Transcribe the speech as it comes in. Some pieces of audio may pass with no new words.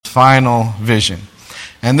final vision.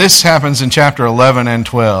 And this happens in chapter 11 and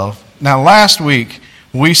 12. Now, last week,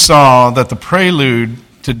 we saw that the prelude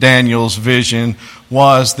to Daniel's vision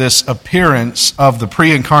was this appearance of the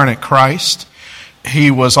pre-incarnate Christ.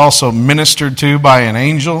 He was also ministered to by an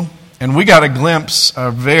angel. And we got a glimpse,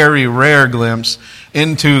 a very rare glimpse,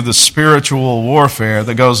 into the spiritual warfare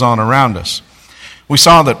that goes on around us. We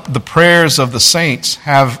saw that the prayers of the saints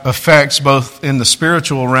have effects both in the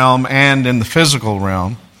spiritual realm and in the physical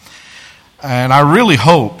realm. And I really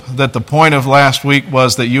hope that the point of last week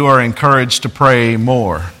was that you are encouraged to pray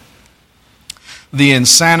more. The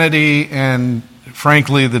insanity and,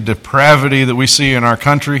 frankly, the depravity that we see in our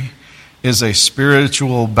country is a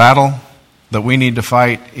spiritual battle that we need to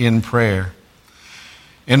fight in prayer.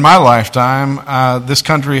 In my lifetime, this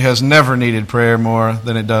country has never needed prayer more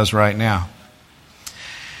than it does right now.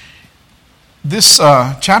 This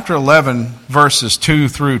chapter 11, verses 2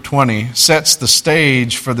 through 20, sets the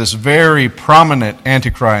stage for this very prominent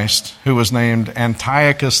Antichrist who was named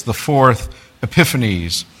Antiochus IV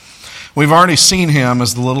Epiphanes. We've already seen him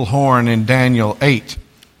as the little horn in Daniel 8.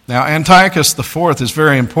 Now, Antiochus IV is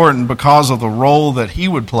very important because of the role that he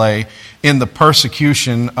would play in the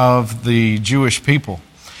persecution of the Jewish people.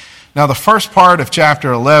 Now, the first part of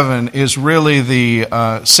chapter 11 is really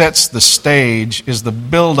sets the stage, is the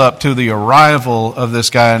build-up to the arrival of this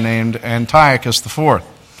guy named Antiochus IV,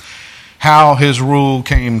 how his rule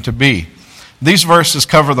came to be. These verses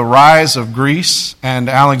cover the rise of Greece and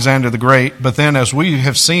Alexander the Great, but then as we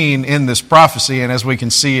have seen in this prophecy and as we can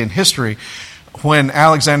see in history, when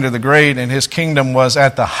Alexander the Great and his kingdom was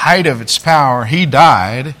at the height of its power, he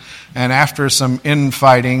died, and after some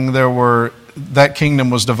infighting, that kingdom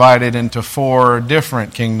was divided into 4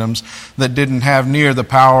 different kingdoms that didn't have near the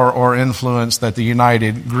power or influence that the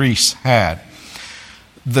united Greece had.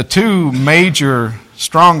 The 2 major,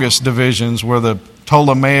 strongest divisions were the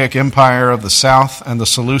Ptolemaic Empire of the south and the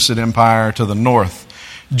Seleucid Empire to the north.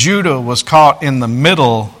 Judah was caught in the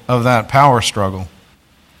middle of that power struggle.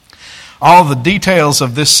 All the details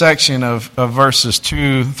of this section of verses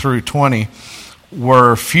 2 through 20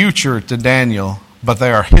 were future to Daniel, but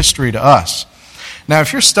they are history to us. Now,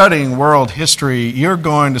 if you're studying world history, you're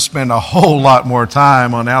going to spend a whole lot more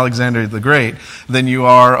time on Alexander the Great than you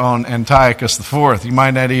are on Antiochus IV. You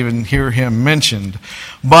might not even hear him mentioned.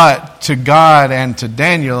 But to God and to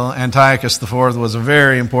Daniel, Antiochus IV was a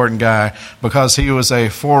very important guy because he was a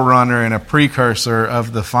forerunner and a precursor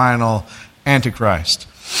of the final Antichrist.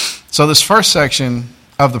 So this first section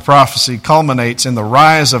of the prophecy culminates in the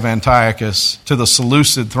rise of Antiochus to the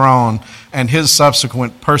Seleucid throne and his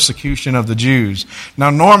subsequent persecution of the Jews.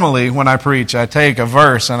 Now, normally when I preach, I take a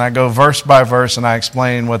verse and I go verse by verse and I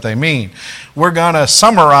explain what they mean. We're going to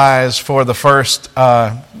summarize for the first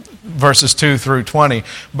verses 2 through 20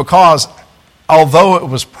 because although it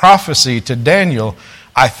was prophecy to Daniel,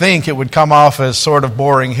 I think it would come off as sort of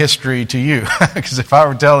boring history to you. Because if I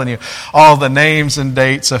were telling you all the names and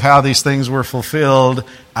dates of how these things were fulfilled,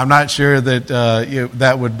 I'm not sure that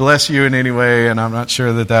that would bless you in any way, and I'm not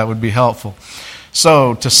sure that that would be helpful.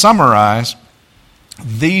 So to summarize,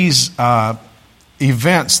 these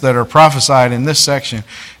events that are prophesied in this section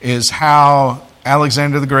is how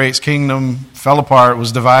Alexander the Great's kingdom fell apart,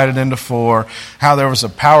 was divided into 4, how there was a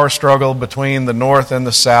power struggle between the north and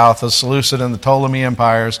the south, the Seleucid and the Ptolemy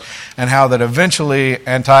empires, and how that eventually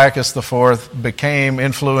Antiochus IV became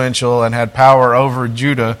influential and had power over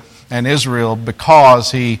Judah and Israel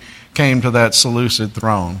because he came to that Seleucid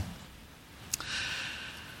throne.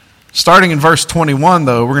 Starting in verse 21,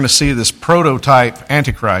 though, we're going to see this prototype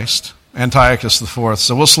Antichrist, Antiochus IV.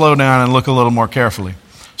 So we'll slow down and look a little more carefully.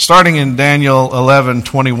 Starting in Daniel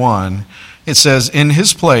 11:21, it says, "In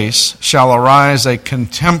his place shall arise a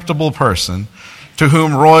contemptible person to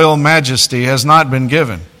whom royal majesty has not been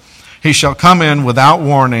given. He shall come in without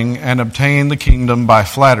warning and obtain the kingdom by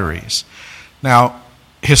flatteries." Now,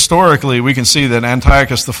 historically, we can see that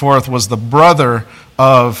Antiochus IV was the brother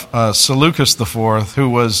of Seleucus IV, who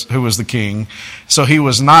was the king. So he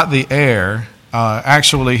was not the heir.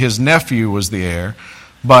 Actually, his nephew was the heir.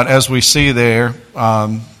 But as we see there,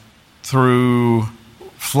 through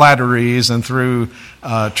flatteries and through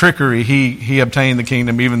trickery, he obtained the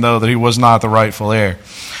kingdom, even though that he was not the rightful heir.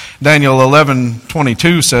 Daniel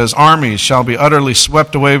 11:22 says, "Armies shall be utterly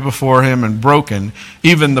swept away before him and broken,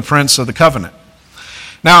 even the prince of the covenant."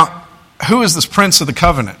 Now, who is this prince of the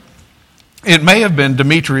covenant? It may have been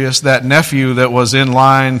Demetrius, that nephew that was in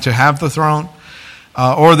line to have the throne,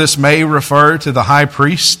 or this may refer to the high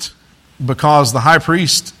priest, because the high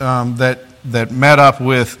priest that met up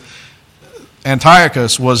with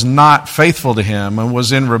Antiochus was not faithful to him and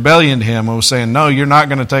was in rebellion to him and was saying, "No, you're not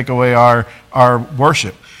going to take away our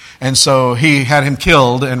worship." And so he had him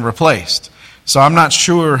killed and replaced. So I'm not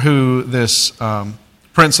sure who this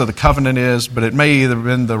Prince of the Covenant is, but it may either have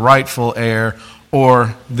been the rightful heir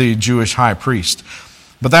or the Jewish high priest.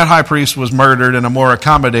 But that high priest was murdered, and a more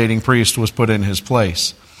accommodating priest was put in his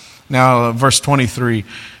place. Now, verse 23,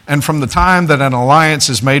 and from the time that an alliance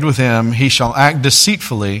is made with him, he shall act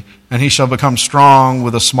deceitfully, and he shall become strong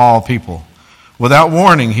with a small people. Without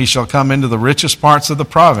warning, he shall come into the richest parts of the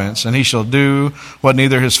province, and he shall do what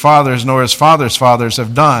neither his fathers nor his fathers' fathers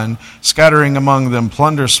have done, scattering among them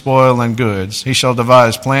plunder, spoil, and goods. He shall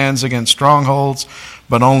devise plans against strongholds,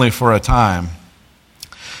 but only for a time.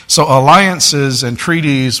 So alliances and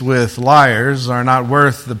treaties with liars are not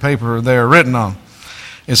worth the paper they are written on.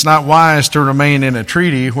 It's not wise to remain in a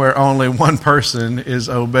treaty where only one person is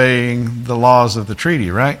obeying the laws of the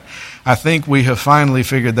treaty, right? I think we have finally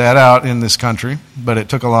figured that out in this country, but it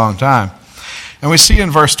took a long time. And we see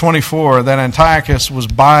in verse 24 that Antiochus was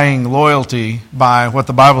buying loyalty by what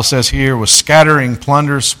the Bible says here was scattering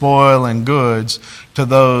plunder, spoil, and goods to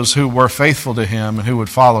those who were faithful to him and who would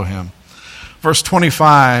follow him. Verse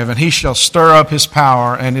 25, and he shall stir up his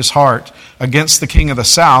power and his heart against the king of the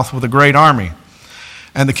south with a great army.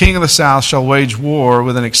 And the king of the south shall wage war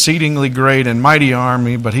with an exceedingly great and mighty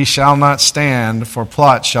army, but he shall not stand, for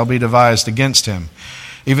plots shall be devised against him.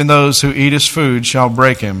 Even those who eat his food shall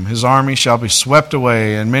break him. His army shall be swept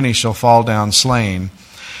away, and many shall fall down slain.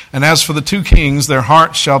 And as for the two kings, their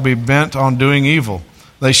hearts shall be bent on doing evil.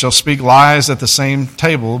 They shall speak lies at the same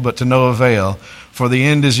table, but to no avail, for the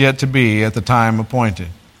end is yet to be at the time appointed.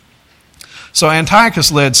 So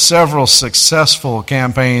Antiochus led several successful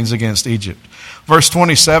campaigns against Egypt. Verse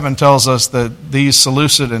 27 tells us that these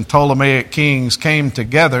Seleucid and Ptolemaic kings came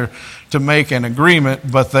together to make an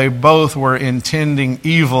agreement, but they both were intending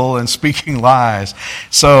evil and speaking lies.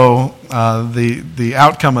 So the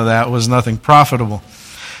outcome of that was nothing profitable.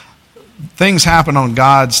 Things happen on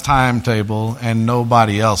God's timetable and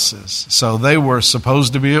nobody else's. So they were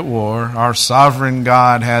supposed to be at war. Our sovereign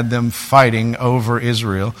God had them fighting over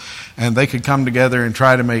Israel, and they could come together and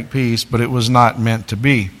try to make peace, but it was not meant to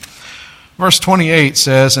be. Verse 28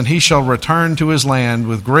 says, and he shall return to his land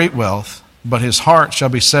with great wealth, but his heart shall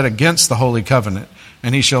be set against the holy covenant,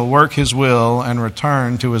 and he shall work his will and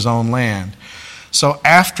return to his own land. So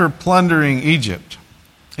after plundering Egypt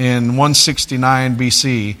in 169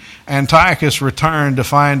 BC, Antiochus returned to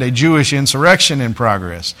find a Jewish insurrection in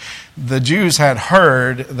progress. The Jews had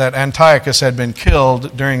heard that Antiochus had been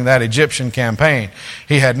killed during that Egyptian campaign.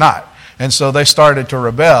 He had not. And so they started to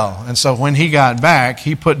rebel. And so when he got back,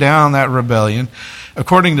 he put down that rebellion.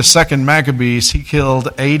 According to 2 Maccabees, he killed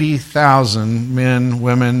 80,000 men,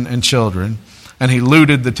 women, and children. And he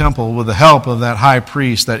looted the temple with the help of that high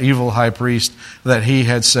priest, that evil high priest that he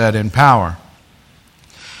had set in power.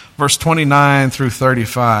 Verse 29 through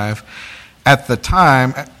 35, at the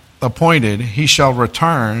time appointed, he shall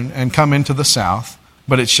return and come into the south,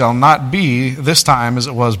 but it shall not be this time as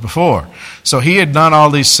it was before. So he had done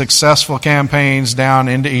all these successful campaigns down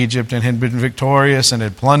into Egypt and had been victorious and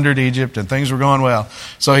had plundered Egypt and things were going well.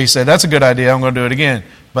 So he said, that's a good idea, I'm going to do it again.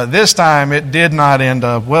 But this time it did not end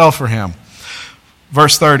up well for him.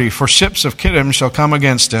 Verse 30, for ships of Kittim shall come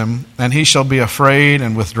against him, and he shall be afraid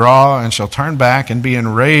and withdraw, and shall turn back and be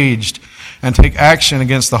enraged and take action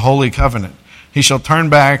against the holy covenant. He shall turn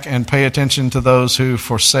back and pay attention to those who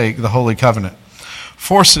forsake the holy covenant.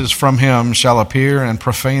 Forces from him shall appear and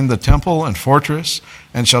profane the temple and fortress,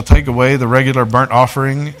 and shall take away the regular burnt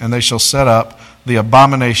offering, and they shall set up the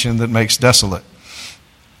abomination that makes desolate.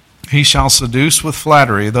 He shall seduce with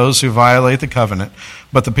flattery those who violate the covenant,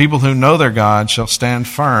 but the people who know their God shall stand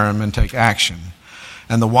firm and take action.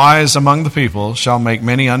 And the wise among the people shall make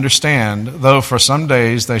many understand, though for some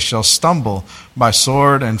days they shall stumble by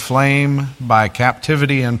sword and flame, by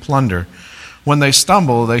captivity and plunder. When they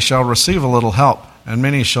stumble, they shall receive a little help, and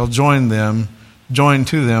many shall join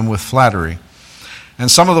to them with flattery. And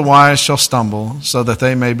some of the wise shall stumble, so that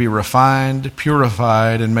they may be refined,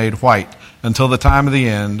 purified, and made white, until the time of the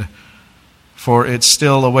end, for it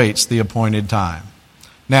still awaits the appointed time.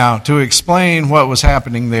 Now, to explain what was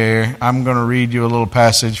happening there, I'm going to read you a little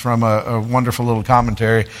passage from a wonderful little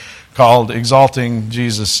commentary called Exalting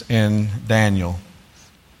Jesus in Daniel.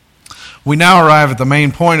 We now arrive at the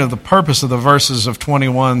main point of the purpose of the verses of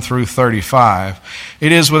 21 through 35.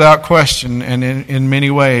 It is without question and in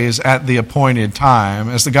many ways at the appointed time,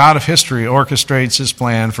 as the God of history orchestrates his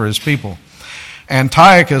plan for his people.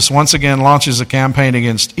 Antiochus once again launches a campaign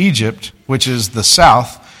against Egypt, which is the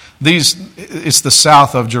south. It's the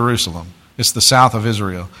south of Jerusalem. It's the south of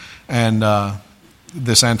Israel. And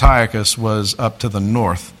this Antiochus was up to the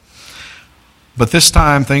north. But this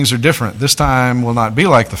time things are different. This time will not be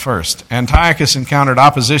like the first. Antiochus encountered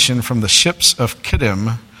opposition from the ships of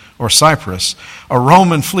Kittim, or Cyprus, a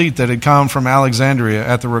Roman fleet that had come from Alexandria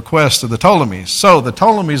at the request of the Ptolemies. So the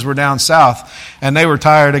Ptolemies were down south, and they were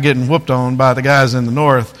tired of getting whooped on by the guys in the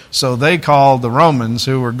north, so they called the Romans,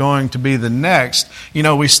 who were going to be the next. You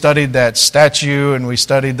know, we studied that statue, and we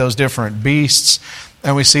studied those different beasts,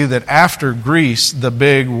 and we see that after Greece, the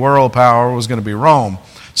big world power was going to be Rome.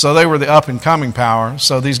 So they were the up-and-coming power.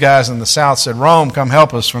 So these guys in the south said, Rome, come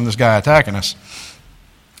help us from this guy attacking us.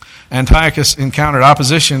 Antiochus encountered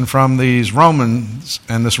opposition from these Romans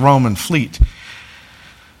and this Roman fleet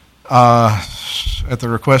at the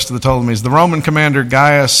request of the Ptolemies. The Roman commander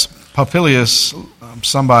Gaius Popilius,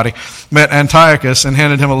 met Antiochus and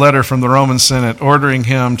handed him a letter from the Roman Senate ordering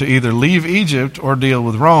him to either leave Egypt or deal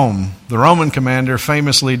with Rome. The Roman commander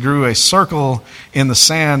famously drew a circle in the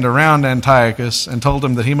sand around Antiochus and told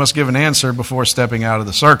him that he must give an answer before stepping out of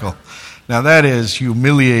the circle. Now that is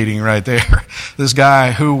humiliating right there. This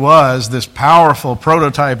guy who was this powerful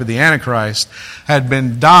prototype of the Antichrist had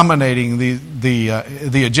been dominating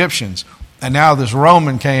the Egyptians. And now this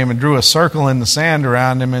Roman came and drew a circle in the sand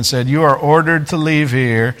around him and said, you are ordered to leave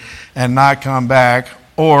here and not come back,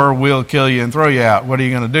 or we'll kill you and throw you out. What are you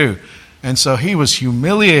going to do? And so he was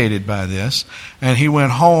humiliated by this, and he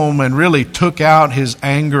went home and really took out his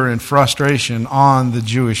anger and frustration on the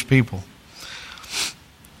Jewish people.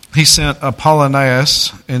 He sent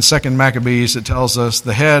Apollonius in 2 Maccabees, it tells us,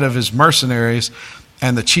 the head of his mercenaries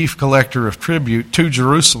and the chief collector of tribute, to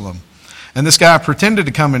Jerusalem. And this guy pretended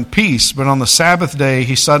to come in peace, but on the Sabbath day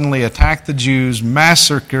he suddenly attacked the Jews,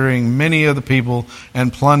 massacring many of the people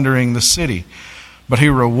and plundering the city. But he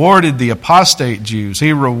rewarded the apostate Jews.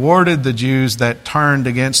 He rewarded the Jews that turned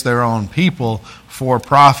against their own people for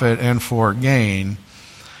profit and for gain.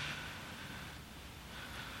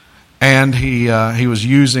 And he was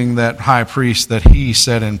using that high priest that he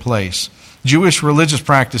set in place. Jewish religious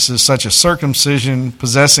practices such as circumcision,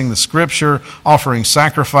 possessing the scripture, offering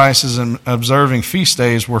sacrifices, and observing feast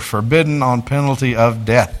days were forbidden on penalty of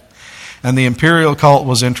death. And the imperial cult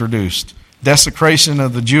was introduced. Desecration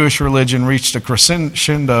of the Jewish religion reached a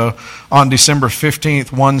crescendo on December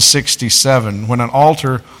 15th, 167, when an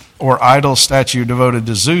altar or idol statue devoted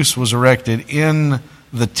to Zeus was erected in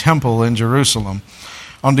the temple in Jerusalem.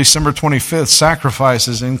 On December 25th,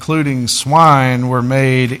 sacrifices, including swine, were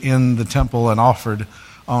made in the temple and offered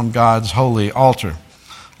on God's holy altar.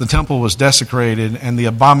 The temple was desecrated, and the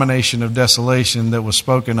abomination of desolation that was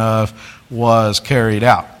spoken of was carried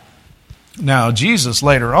out. Now, Jesus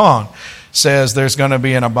later on says there's going to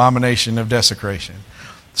be an abomination of desecration.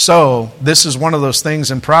 So, this is one of those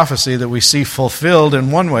things in prophecy that we see fulfilled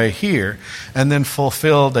in one way here, and then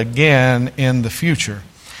fulfilled again in the future.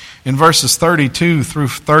 In verses 32 through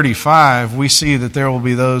 35, we see that there will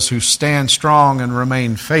be those who stand strong and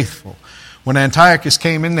remain faithful. When Antiochus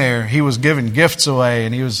came in there, he was giving gifts away,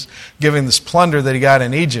 and he was giving this plunder that he got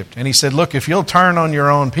in Egypt. And he said, look, if you'll turn on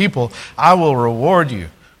your own people, I will reward you.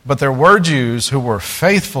 But there were Jews who were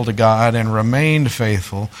faithful to God and remained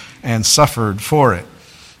faithful and suffered for it.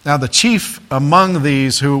 Now, the chief among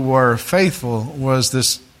these who were faithful was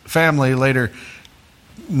this family later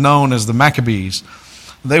known as the Maccabees.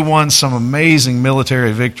 They won some amazing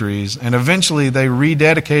military victories, and eventually they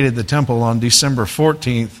rededicated the temple on December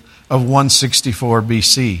 14th of 164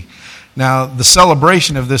 BC. Now, the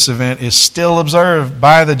celebration of this event is still observed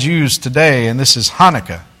by the Jews today, and this is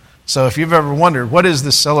Hanukkah. So if you've ever wondered, what is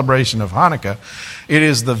this celebration of Hanukkah? It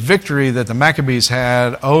is the victory that the Maccabees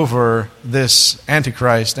had over this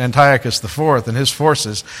Antichrist, Antiochus IV, and his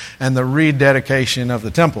forces, and the rededication of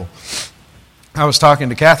the temple. I was talking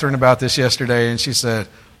to Catherine about this yesterday, and she said,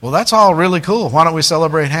 well, that's all really cool. Why don't we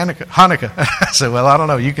celebrate Hanukkah? I said, well, I don't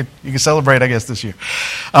know. You can celebrate, I guess, this year.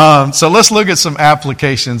 So let's look at some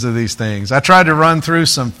applications of these things. I tried to run through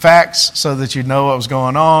some facts so that you know what was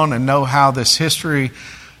going on and know how this history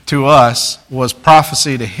to us was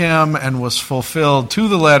prophecy to him and was fulfilled to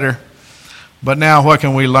the letter. But now what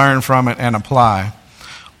can we learn from it and apply?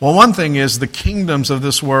 Well, one thing is the kingdoms of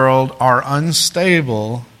this world are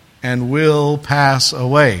unstable and will pass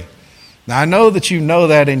away. Now, I know that you know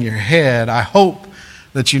that in your head. I hope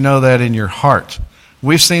that you know that in your heart.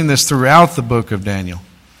 We've seen this throughout the book of Daniel.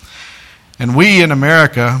 And we in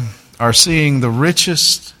America are seeing the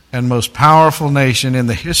richest and most powerful nation in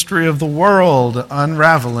the history of the world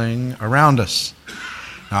unraveling around us.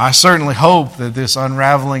 Now, I certainly hope that this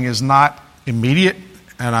unraveling is not immediate,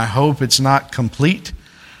 and I hope it's not complete,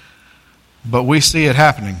 but we see it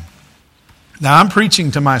happening. Now, I'm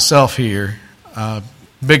preaching to myself here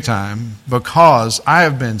big time because I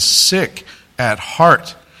have been sick at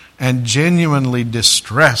heart and genuinely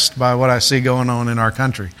distressed by what I see going on in our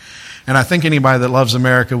country. And I think anybody that loves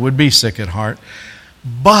America would be sick at heart.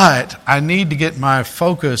 But I need to get my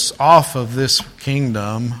focus off of this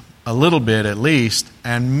kingdom, a little bit at least,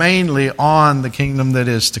 and mainly on the kingdom that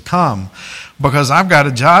is to come, because I've got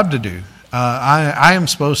a job to do. I am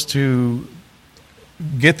supposed to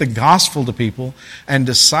get the gospel to people and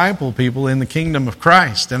disciple people in the kingdom of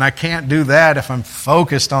Christ, and I can't do that if I'm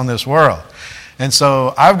focused on this world. And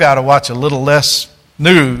so I've got to watch a little less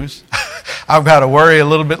news. I've got to worry a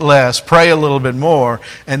little bit less, pray a little bit more,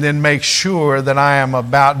 and then make sure that I am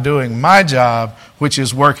about doing my job, which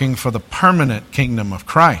is working for the permanent kingdom of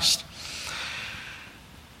Christ.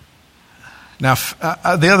 Now,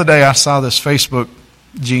 the other day I saw this Facebook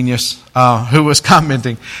genius who was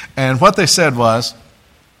commenting, and what they said was,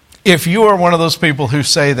 if you are one of those people who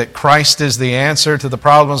say that Christ is the answer to the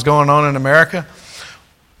problems going on in America,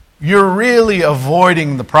 you're really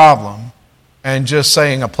avoiding the problem and just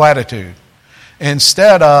saying a platitude.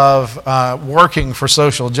 Instead of working for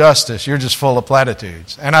social justice, you're just full of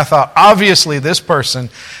platitudes. And I thought, obviously this person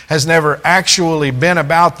has never actually been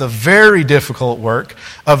about the very difficult work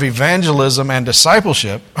of evangelism and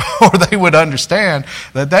discipleship, or they would understand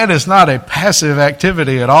that that is not a passive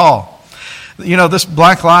activity at all. You know, this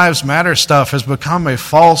Black Lives Matter stuff has become a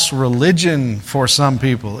false religion for some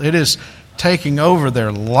people. It is taking over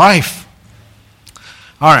their life.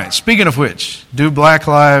 All right, speaking of which, do Black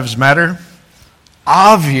Lives matter?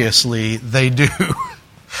 Obviously, they do.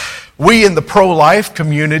 We in the pro-life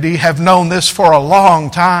community have known this for a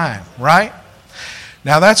long time, right?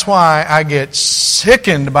 Now, that's why I get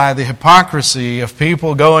sickened by the hypocrisy of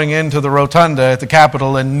people going into the rotunda at the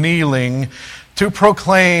Capitol and kneeling to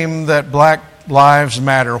proclaim that Black Lives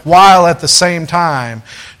Matter, while at the same time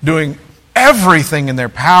doing everything in their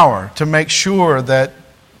power to make sure that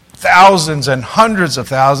thousands and hundreds of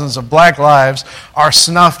thousands of black lives are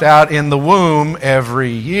snuffed out in the womb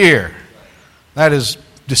every year. That is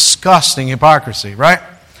disgusting hypocrisy, right?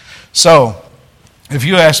 So, if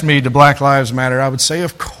you asked me, do Black Lives matter, I would say,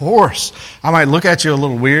 of course. I might look at you a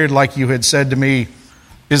little weird, like you had said to me,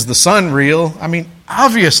 is the sun real? I mean,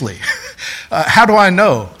 obviously. How do I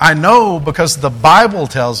know? I know because the Bible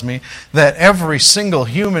tells me that every single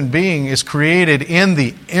human being is created in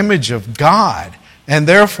the image of God, and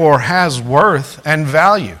therefore has worth and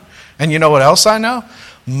value. And you know what else I know?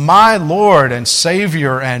 My Lord and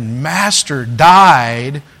Savior and Master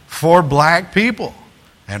died for black people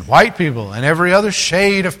and white people and every other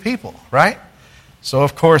shade of people, right? So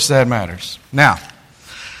of course that matters. Now,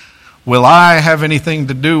 will I have anything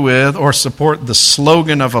to do with or support the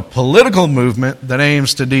slogan of a political movement that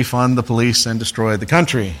aims to defund the police and destroy the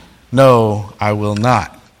country? No, I will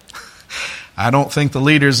not. I don't think the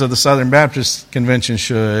leaders of the Southern Baptist Convention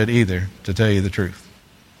should either, to tell you the truth.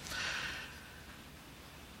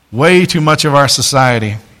 Way too much of our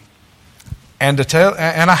society, and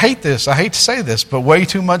I hate this, I hate to say this, but way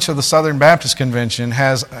too much of the Southern Baptist Convention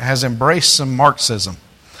has embraced some Marxism,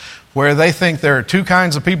 where they think there are two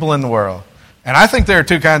kinds of people in the world. And I think there are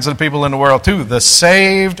two kinds of people in the world too, the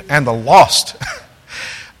saved and the lost.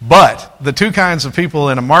 But the two kinds of people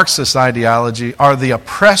in a Marxist ideology are the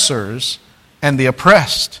oppressors and the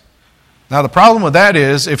oppressed. Now the problem with that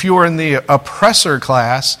is, if you are in the oppressor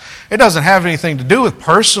class, it doesn't have anything to do with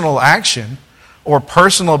personal action or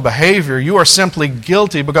personal behavior. You are simply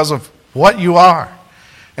guilty because of what you are.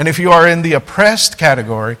 And if you are in the oppressed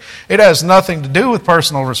category, it has nothing to do with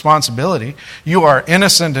personal responsibility. You are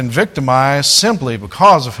innocent and victimized simply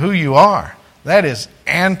because of who you are. That is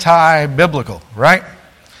anti-biblical, right?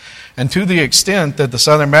 And to the extent that the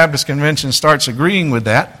Southern Baptist Convention starts agreeing with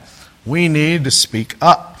that, we need to speak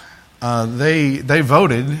up. They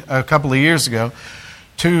voted a couple of years ago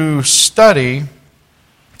to study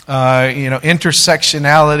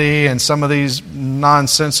intersectionality and some of these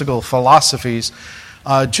nonsensical philosophies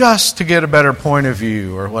just to get a better point of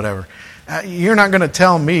view or whatever. You're not going to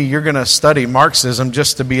tell me you're going to study Marxism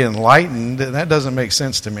just to be enlightened. That doesn't make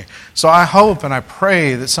sense to me. So I hope and I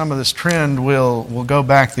pray that some of this trend will go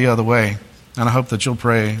back the other way. And I hope that you'll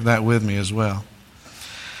pray that with me as well.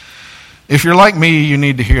 If you're like me, you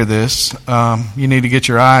need to hear this. You need to get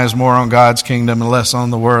your eyes more on God's kingdom and less on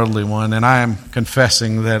the worldly one. And I am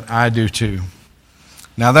confessing that I do too.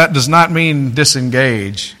 Now that does not mean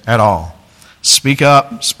disengage at all. Speak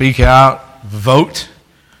up, speak out, vote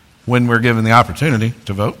when we're given the opportunity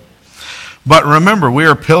to vote. But remember, we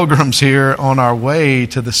are pilgrims here on our way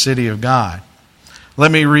to the city of God.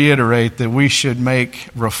 Let me reiterate that we should make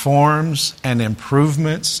reforms and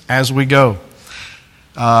improvements as we go.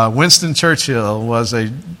 Winston Churchill was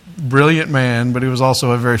a brilliant man, but he was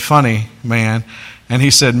also a very funny man. And he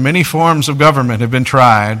said, many forms of government have been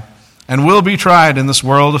tried and will be tried in this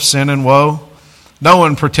world of sin and woe. No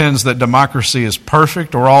one pretends that democracy is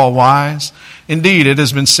perfect or all wise. Indeed, it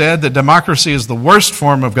has been said that democracy is the worst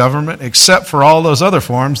form of government except for all those other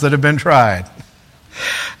forms that have been tried.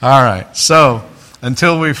 All right, so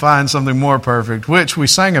until we find something more perfect, which we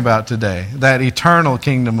sang about today, that eternal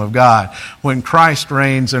kingdom of God, when Christ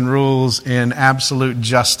reigns and rules in absolute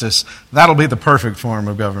justice, that'll be the perfect form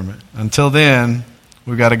of government. Until then,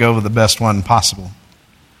 we've got to go with the best one possible.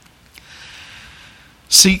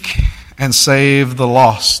 Seek and save the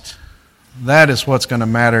lost. That is what's going to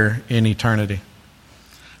matter in eternity.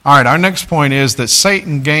 All right, our next point is that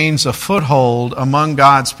Satan gains a foothold among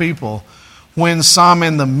God's people when some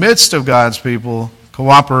in the midst of God's people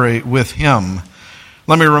cooperate with him.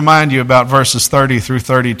 Let me remind you about verses 30 through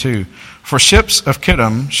 32. For ships of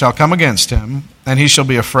Kittim shall come against him, and he shall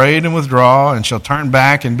be afraid and withdraw, and shall turn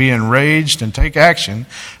back and be enraged and take action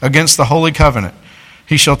against the holy covenant.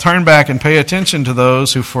 He shall turn back and pay attention to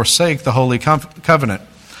those who forsake the holy covenant.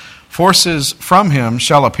 Forces from him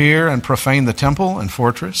shall appear and profane the temple and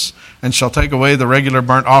fortress, and shall take away the regular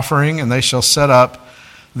burnt offering, and they shall set up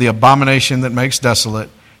the abomination that makes desolate.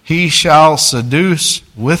 He shall seduce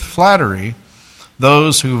with flattery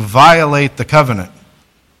those who violate the covenant.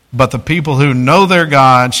 But the people who know their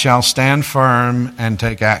God shall stand firm and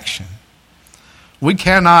take action. We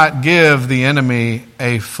cannot give the enemy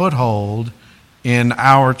a foothold in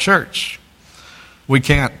our church. We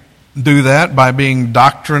can't do that by being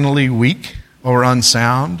doctrinally weak or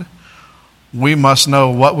unsound. We must know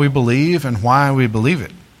what we believe and why we believe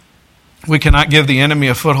it. We cannot give the enemy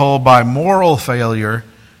a foothold by moral failure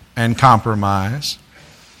and compromise.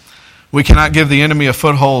 We cannot give the enemy a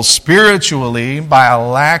foothold spiritually by a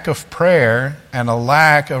lack of prayer and a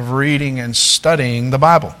lack of reading and studying the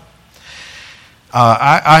Bible.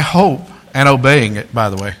 I hope, and obeying it, by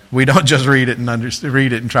the way. We don't just read it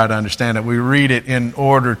and try to understand it. We read it in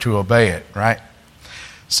order to obey it, right?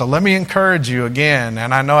 So let me encourage you again,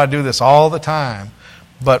 and I know I do this all the time,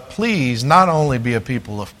 but please not only be a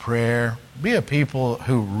people of prayer, be a people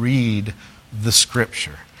who read the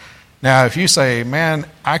Scripture. Now, if you say, man,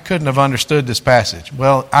 I couldn't have understood this passage.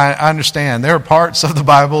 Well, I understand. There are parts of the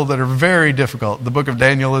Bible that are very difficult. The book of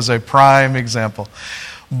Daniel is a prime example.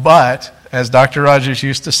 But, as Dr. Rogers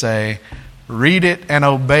used to say, read it and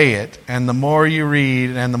obey it. And the more you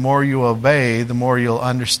read and the more you obey, the more you'll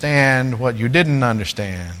understand what you didn't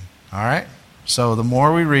understand. All right? So the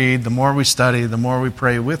more we read, the more we study, the more we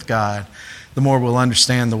pray with God, the more we'll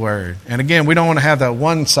understand the Word. And again, we don't want to have that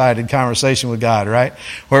one-sided conversation with God, right?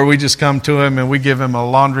 Where we just come to Him and we give Him a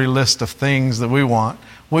laundry list of things that we want.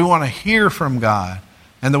 We want to hear from God.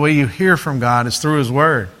 And the way you hear from God is through His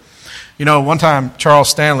Word. You know, one time Charles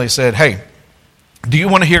Stanley said, hey, do you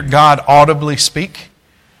want to hear God audibly speak?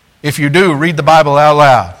 If you do, read the Bible out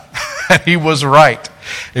loud. And he was right.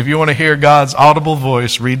 If you want to hear God's audible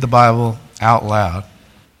voice, read the Bible out loud.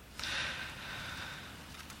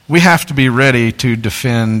 We have to be ready to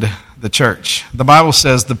defend the church. The Bible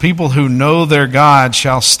says the people who know their God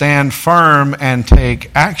shall stand firm and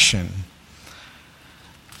take action.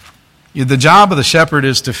 The job of the shepherd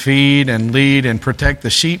is to feed and lead and protect the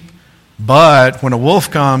sheep. But when a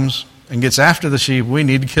wolf comes and gets after the sheep, we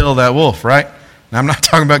need to kill that wolf, right? Now, I'm not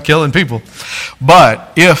talking about killing people.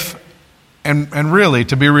 But if, and really,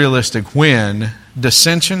 to be realistic, when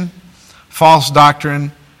dissension, false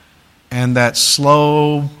doctrine, and that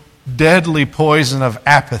slow, deadly poison of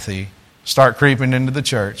apathy start creeping into the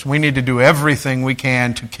church, we need to do everything we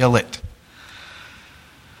can to kill it.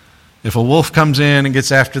 If a wolf comes in and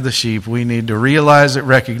gets after the sheep, we need to realize it,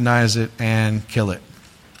 recognize it, and kill it.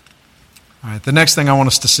 All right, the next thing I want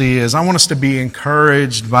us to see is I want us to be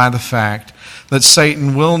encouraged by the fact that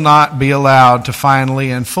Satan will not be allowed to finally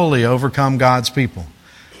and fully overcome God's people.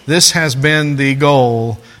 This has been the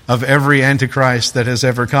goal of every Antichrist that has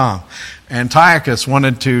ever come. Antiochus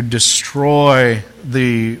wanted to destroy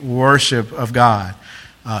the worship of God.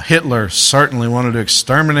 Hitler certainly wanted to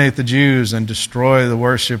exterminate the Jews and destroy the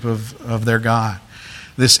worship of their God.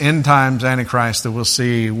 This end times Antichrist that we'll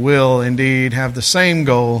see will indeed have the same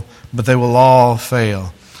goal, but they will all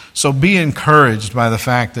fail. So be encouraged by the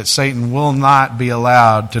fact that Satan will not be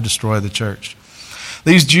allowed to destroy the church.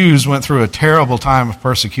 These Jews went through a terrible time of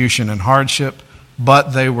persecution and hardship, but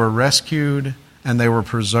they were rescued and they were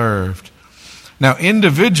preserved. Now,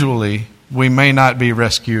 individually, we may not be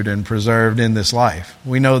rescued and preserved in this life.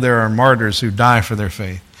 We know there are martyrs who die for their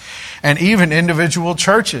faith. And even individual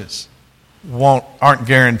churches aren't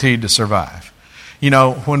guaranteed to survive. You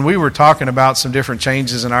know, when we were talking about some different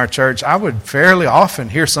changes in our church, I would fairly often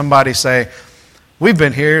hear somebody say, we've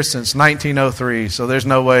been here since 1903, so there's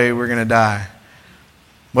no way we're going to die.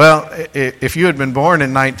 Well, if you had been born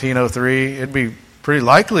in 1903, it'd be pretty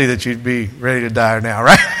likely that you'd be ready to die now,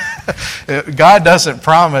 right? God doesn't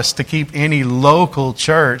promise to keep any local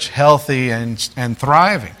church healthy and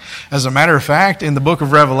thriving. As a matter of fact, in the book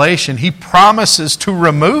of Revelation, He promises to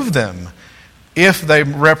remove them if they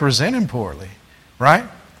represent Him poorly, right?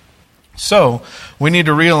 So, we need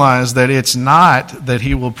to realize that it's not that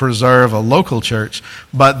He will preserve a local church,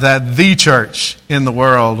 but that the church in the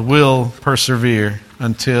world will persevere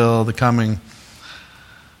until the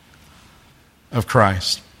of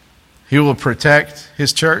Christ. He will protect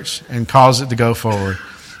His church and cause it to go forward.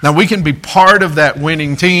 Now, we can be part of that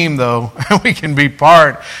winning team, though. We can be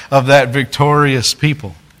part of that victorious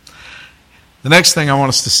people. The next thing I want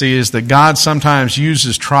us to see is that God sometimes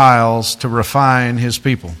uses trials to refine His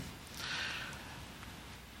people.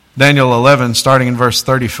 Daniel 11, starting in verse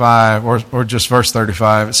 35, or just verse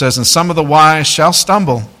 35, it says, "And some of the wise shall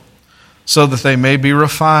stumble, so that they may be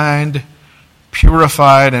refined,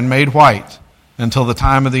 purified, and made white, until the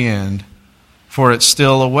time of the end, for it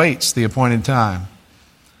still awaits the appointed time."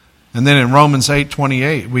 And then in Romans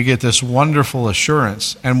 8:28, we get this wonderful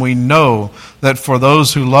assurance, and we know that for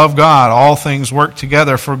those who love God, all things work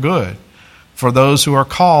together for good, for those who are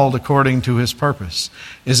called according to His purpose.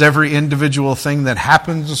 Is every individual thing that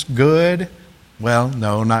happens good? Well,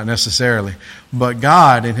 no, not necessarily. But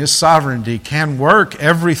God, in His sovereignty, can work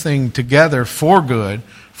everything together for good,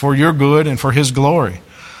 for your good and for His glory.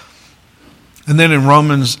 And then in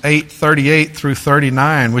Romans 8:38 through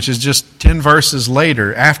 39, which is just 10 verses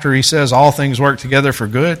later, after he says all things work together for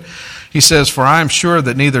good, he says, "For I am sure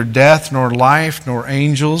that neither death, nor life, nor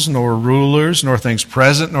angels, nor rulers, nor things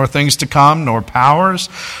present, nor things to come, nor powers,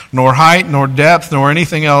 nor height, nor depth, nor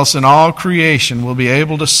anything else in all creation will be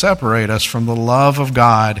able to separate us from the love of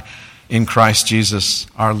God in Christ Jesus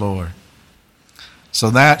our Lord."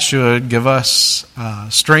 So that should give us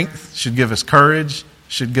strength, should give us courage,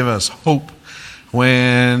 should give us hope.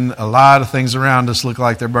 When a lot of things around us look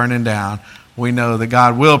like they're burning down, we know that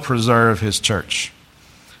God will preserve His church.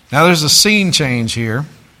 Now there's a scene change here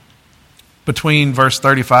between verse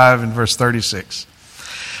 35 and verse 36.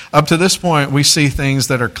 Up to this point, we see things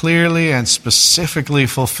that are clearly and specifically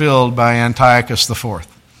fulfilled by Antiochus IV.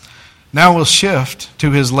 Now we'll shift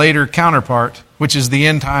to his later counterpart, which is the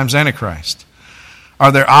end times Antichrist.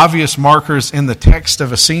 Are there obvious markers in the text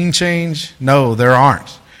of a scene change? No, there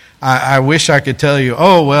aren't. I wish I could tell you,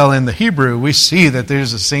 oh, well, in the Hebrew, we see that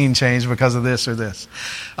there's a scene change because of this or this.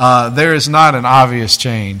 There is not an obvious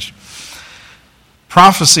change.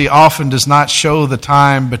 Prophecy often does not show the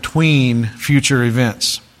time between future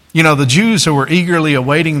events. You know, the Jews who were eagerly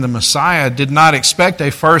awaiting the Messiah did not expect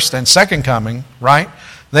a first and second coming, right?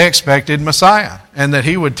 They expected Messiah and that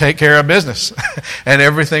He would take care of business and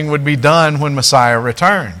everything would be done when Messiah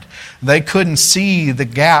returned. They couldn't see the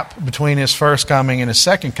gap between His first coming and His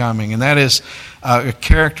second coming, and that is a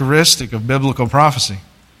characteristic of biblical prophecy.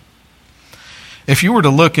 If you were to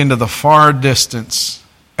look into the far distance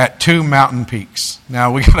at two mountain peaks,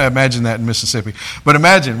 now we got to imagine that in Mississippi, but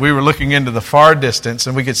imagine we were looking into the far distance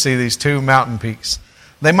and we could see these two mountain peaks.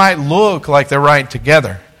 They might look like they're right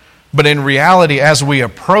together, but in reality, as we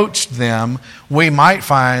approached them, we might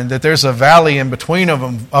find that there's a valley in between of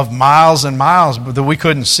them of miles and miles that we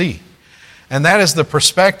couldn't see. And that is the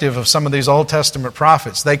perspective of some of these Old Testament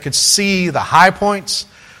prophets. They could see the high points,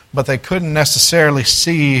 but they couldn't necessarily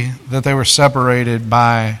see that they were separated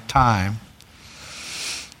by time.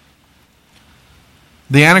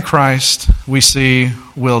 The Antichrist, we see,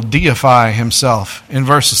 will deify himself. In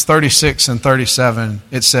verses 36 and 37,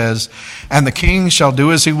 it says, "And the king shall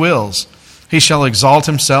do as he wills. He shall exalt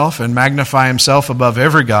himself and magnify himself above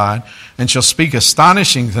every god, and shall speak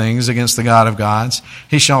astonishing things against the God of gods.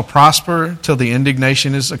 He shall prosper till the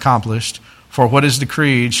indignation is accomplished, for what is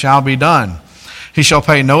decreed shall be done. He shall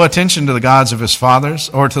pay no attention to the gods of his fathers,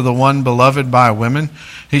 or to the one beloved by women.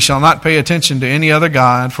 He shall not pay attention to any other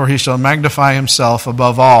god, for he shall magnify himself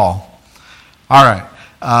above all." All right,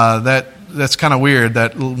 that's kind of weird,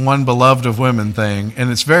 that one beloved of women thing,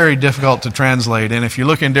 and it's very difficult to translate. And if you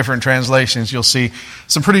look in different translations, you'll see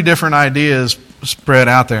some pretty different ideas spread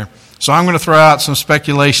out there. So I'm going to throw out some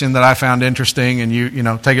speculation that I found interesting, and you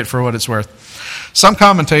take it for what it's worth. Some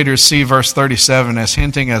commentators see verse 37 as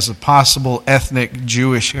hinting as a possible ethnic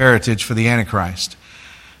Jewish heritage for the Antichrist.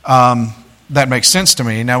 That makes sense to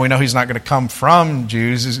me. Now we know he's not going to come from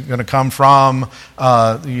Jews. He's going to come from,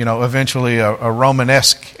 eventually a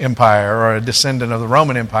Romanesque empire or a descendant of the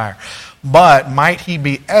Roman Empire. But might he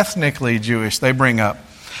be ethnically Jewish? They bring up.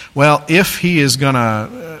 Well, if he is going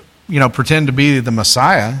to, pretend to be the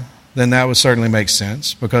Messiah, then that would certainly make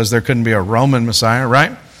sense, because there couldn't be a Roman Messiah,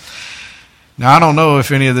 right? Now, I don't know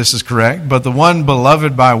if any of this is correct, but the one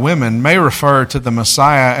beloved by women may refer to the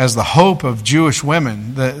Messiah as the hope of Jewish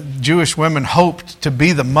women. The Jewish women hoped to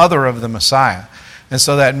be the mother of the Messiah. And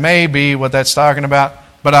so that may be what that's talking about,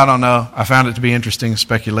 but I don't know. I found it to be interesting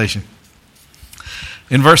speculation.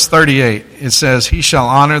 In verse 38, it says, "He shall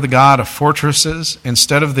honor the God of fortresses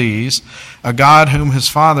instead of these, a God whom his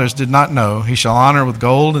fathers did not know. He shall honor with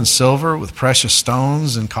gold and silver, with precious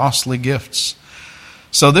stones and costly gifts."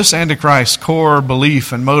 So this Antichrist's core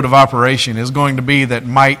belief and mode of operation is going to be that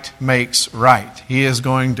might makes right. He is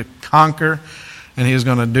going to conquer, and he is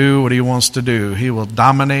going to do what he wants to do. He will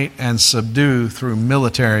dominate and subdue through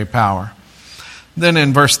military power. Then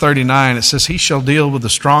in verse 39 it says, "He shall deal with the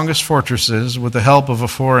strongest fortresses with the help of a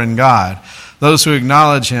foreign god. Those who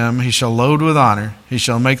acknowledge him he shall load with honor. He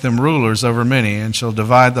shall make them rulers over many, and shall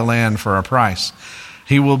divide the land for a price."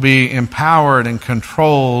 He will be empowered and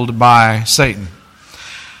controlled by Satan.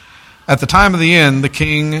 At the time of the end, the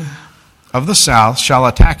king of the south shall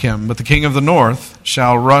attack him, but the king of the north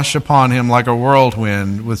shall rush upon him like a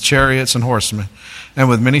whirlwind, with chariots and horsemen, and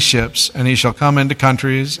with many ships, and he shall come into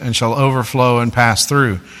countries, and shall overflow and pass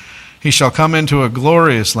through. He shall come into the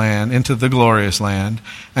glorious land,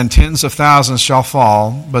 and tens of thousands shall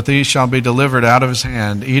fall, but these shall be delivered out of his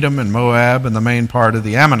hand, Edom and Moab and the main part of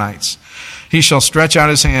the Ammonites. He shall stretch out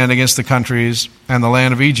his hand against the countries, and the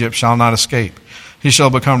land of Egypt shall not escape. He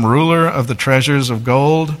shall become ruler of the treasures of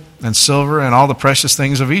gold and silver and all the precious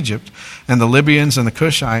things of Egypt, and the Libyans and the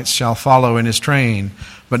Cushites shall follow in his train.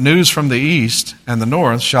 But news from the east and the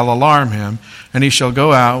north shall alarm him, and he shall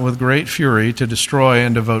go out with great fury to destroy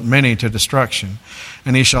and devote many to destruction.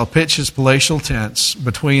 And he shall pitch his palatial tents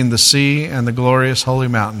between the sea and the glorious holy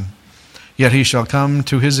mountain. Yet he shall come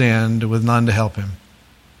to his end with none to help him.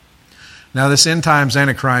 Now, this end times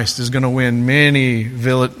Antichrist is going to win many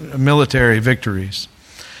military victories.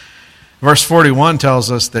 Verse 41 tells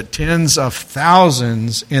us that tens of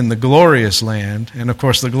thousands in the glorious land, and of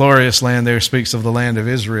course the glorious land there speaks of the land of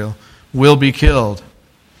Israel, will be killed.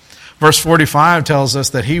 Verse 45 tells us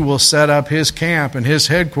that he will set up his camp and his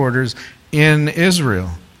headquarters in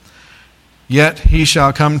Israel. Yet he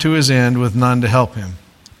shall come to his end with none to help him.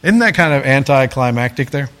 Isn't that kind of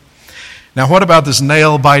anticlimactic there? Now, what about this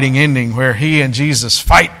nail-biting ending where he and Jesus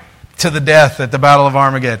fight to the death at the Battle of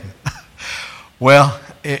Armageddon? Well,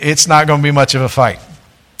 it's not going to be much of a fight.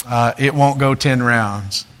 It won't go 10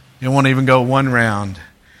 rounds. It won't even go 1 round.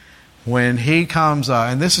 When he comes up,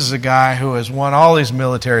 and this is a guy who has won all these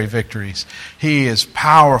military victories. He is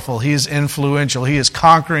powerful. He is influential. He is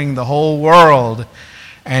conquering the whole world.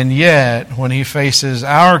 And yet, when he faces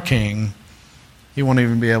our king, he won't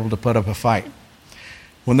even be able to put up a fight.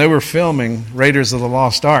 When they were filming Raiders of the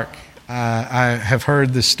Lost Ark, I have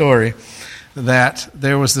heard this story that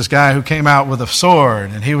there was this guy who came out with a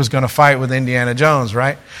sword, and he was going to fight with Indiana Jones,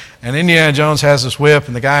 right? And Indiana Jones has this whip,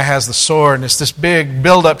 and the guy has the sword, and it's this big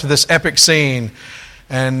build-up to this epic scene.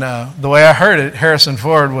 And the way I heard it, Harrison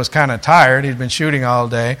Ford was kind of tired. He'd been shooting all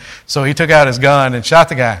day, so he took out his gun and shot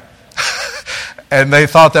the guy. And they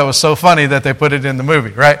thought that was so funny that they put it in the movie,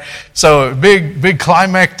 right? So big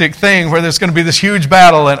climactic thing where there's going to be this huge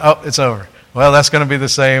battle and it's over. Well, that's going to be the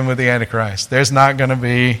same with the Antichrist. There's not going to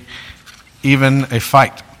be even a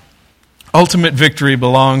fight. Ultimate victory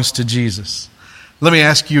belongs to Jesus. Let me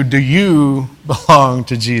ask you, do you belong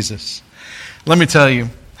to Jesus? Let me tell you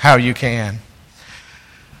how you can.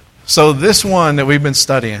 So this one that we've been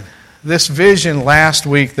studying, this vision last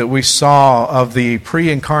week that we saw of the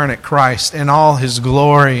pre-incarnate Christ in all his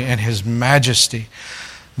glory and his majesty,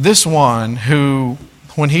 this one who,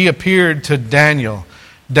 when he appeared to Daniel,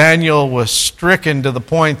 Daniel was stricken to the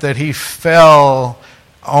point that he fell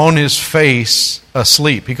on his face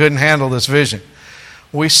asleep. He couldn't handle this vision.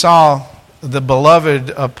 We saw the beloved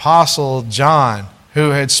apostle John, who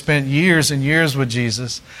had spent years and years with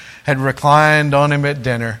Jesus, had reclined on him at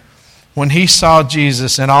dinner. When he saw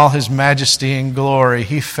Jesus in all his majesty and glory,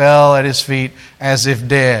 he fell at his feet as if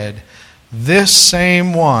dead. This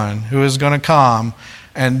same one who is going to come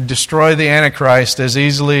and destroy the Antichrist as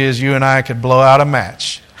easily as you and I could blow out a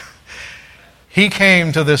match, he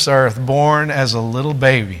came to this earth born as a little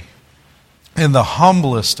baby in the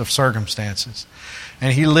humblest of circumstances.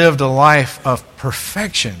 And he lived a life of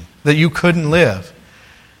perfection that you couldn't live.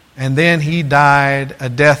 And then he died a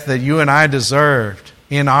death that you and I deserved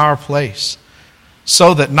in our place,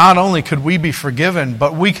 so that not only could we be forgiven,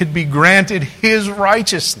 but we could be granted his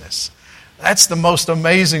righteousness. That's the most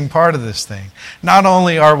amazing part of this thing. Not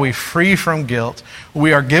only are we free from guilt,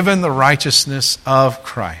 we are given the righteousness of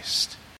Christ.